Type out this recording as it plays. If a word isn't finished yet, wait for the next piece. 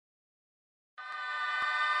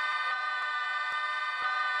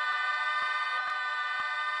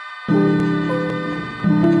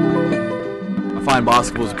find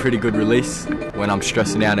basketball is a pretty good release when I'm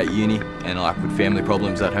stressing out at uni and like with family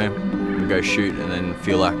problems at home. We go shoot and then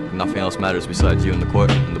feel like nothing else matters besides you and the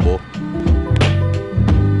court and the ball.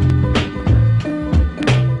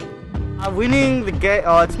 Winning the game,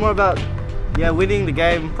 it's more about winning the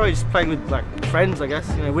game. Probably just playing with like friends, I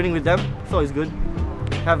guess. You know, winning with them. It's always good.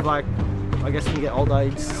 Have like, I guess when you get older,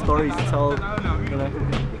 it's stories to tell. You know,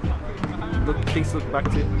 things to look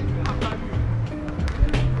back to.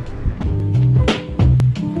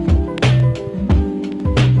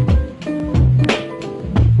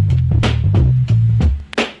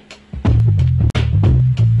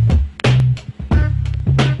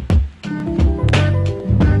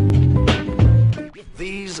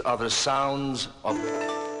 These are the sounds of...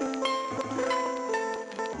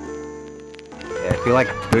 Yeah, if you like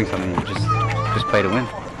doing something, you just play to win,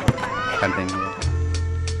 kind of thing.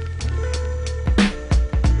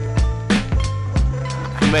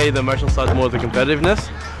 For me, the emotional side is more the competitiveness.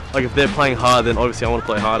 Like if they're playing hard, then obviously I want to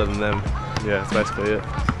play harder than them. Yeah, that's basically it.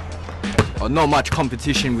 Not much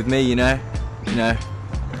competition with me, you know,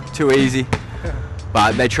 too easy.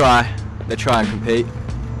 But they try and compete.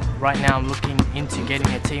 Right now I'm looking into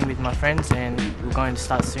getting a team with my friends and we're going to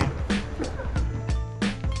start soon.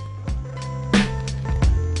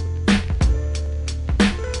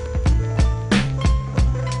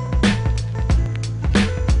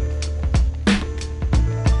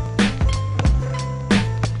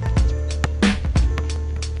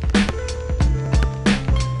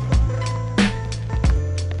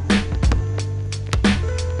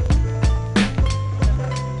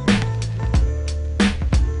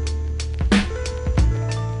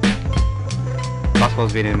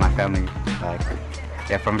 Basketball's been in my family, like,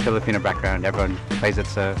 yeah, from a Filipino background, everyone plays it,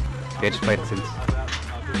 so yeah, just played it since.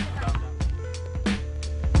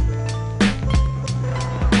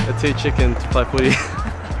 A two chicken to play footy.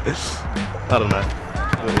 I don't know,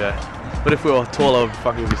 but yeah. But if we were taller,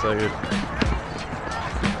 fucking would be so good.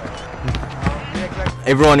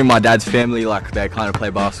 Everyone in my dad's family, like, they kind of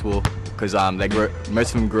play basketball because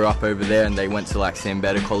most of them grew up over there and they went to like Sam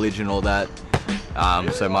Beda College and all that.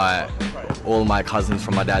 So all my cousins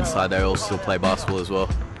from my dad's side, they all still play basketball as well.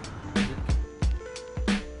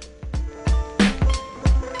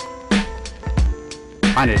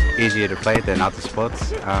 I find it easier to play than other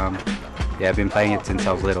sports. Yeah, I've been playing it since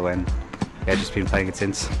I was little and yeah, just been playing it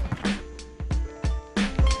since.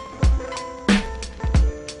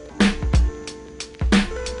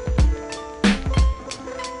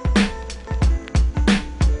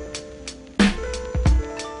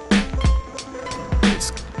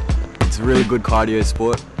 It's a really good cardio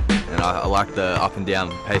sport, and I like the up and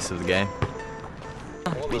down pace of the game.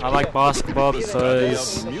 I like basketball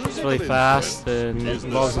because it's really fast and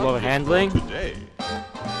involves a lot of handling. The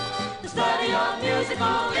study of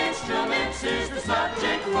musical instruments is the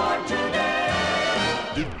subject for today.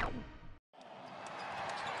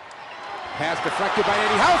 Pass deflected by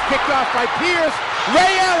Eddie House, picked off by Pierce.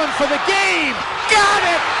 Ray Allen for the game. Got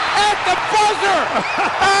it at the buzzer.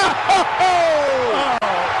 Oh, boy.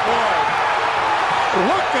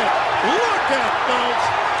 Look at those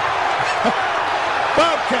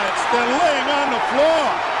Bobcats. They're laying on the floor.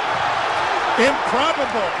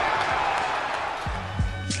 Improbable.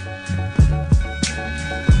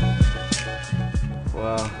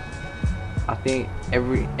 Well, I think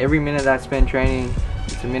every minute I spend training,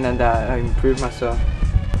 it's a minute that I improve myself.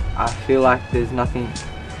 I feel like there's nothing,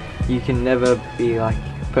 you can never be like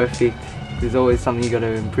perfect. There's always something you got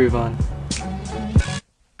to improve on.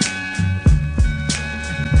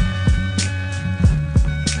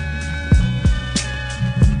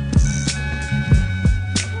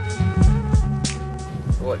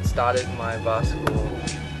 What started my basketball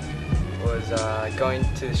was going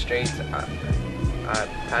to the streets at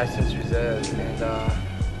Patterson's Reserve and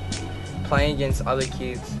playing against other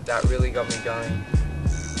kids. That really got me going.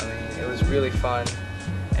 I mean, it was really fun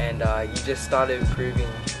and you just started improving.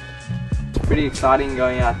 It's pretty exciting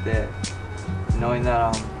going out there, knowing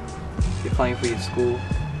that you're playing for your school.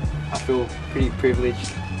 I feel pretty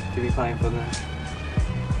privileged to be playing for them.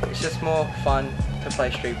 It's just more fun to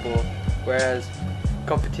play street ball, whereas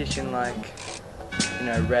competition like,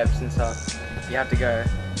 reps and stuff, you have to go,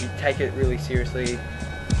 you take it really seriously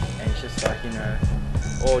and it's just like,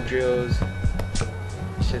 all drills,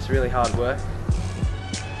 it's just really hard work.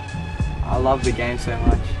 I love the game so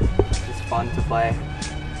much, it's just fun to play,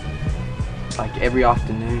 like every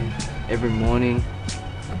afternoon, every morning,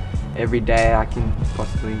 every day I can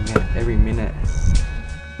possibly get, every minute.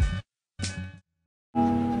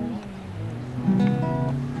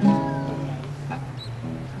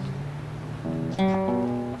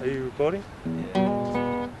 Are you recording?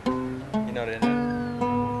 Yeah. You're not in it.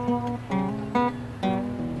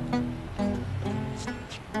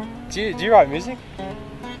 Do you write music?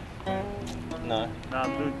 No. No,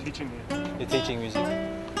 I'm doing teaching here. You're teaching music?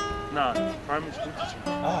 No, primary school teaching.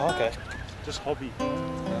 Oh, okay. Just hobby.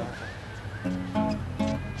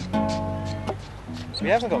 We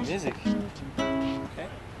haven't got music. Okay.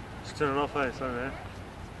 Just turn it off, eh? Sorry, man.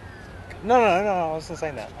 No, I wasn't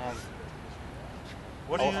saying that.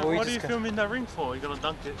 What are you filming that ring for? You gotta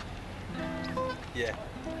dunk it. Yeah.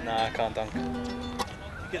 No, I can't dunk. You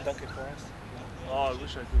can dunk it for us. Oh, I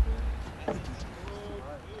wish I could, man.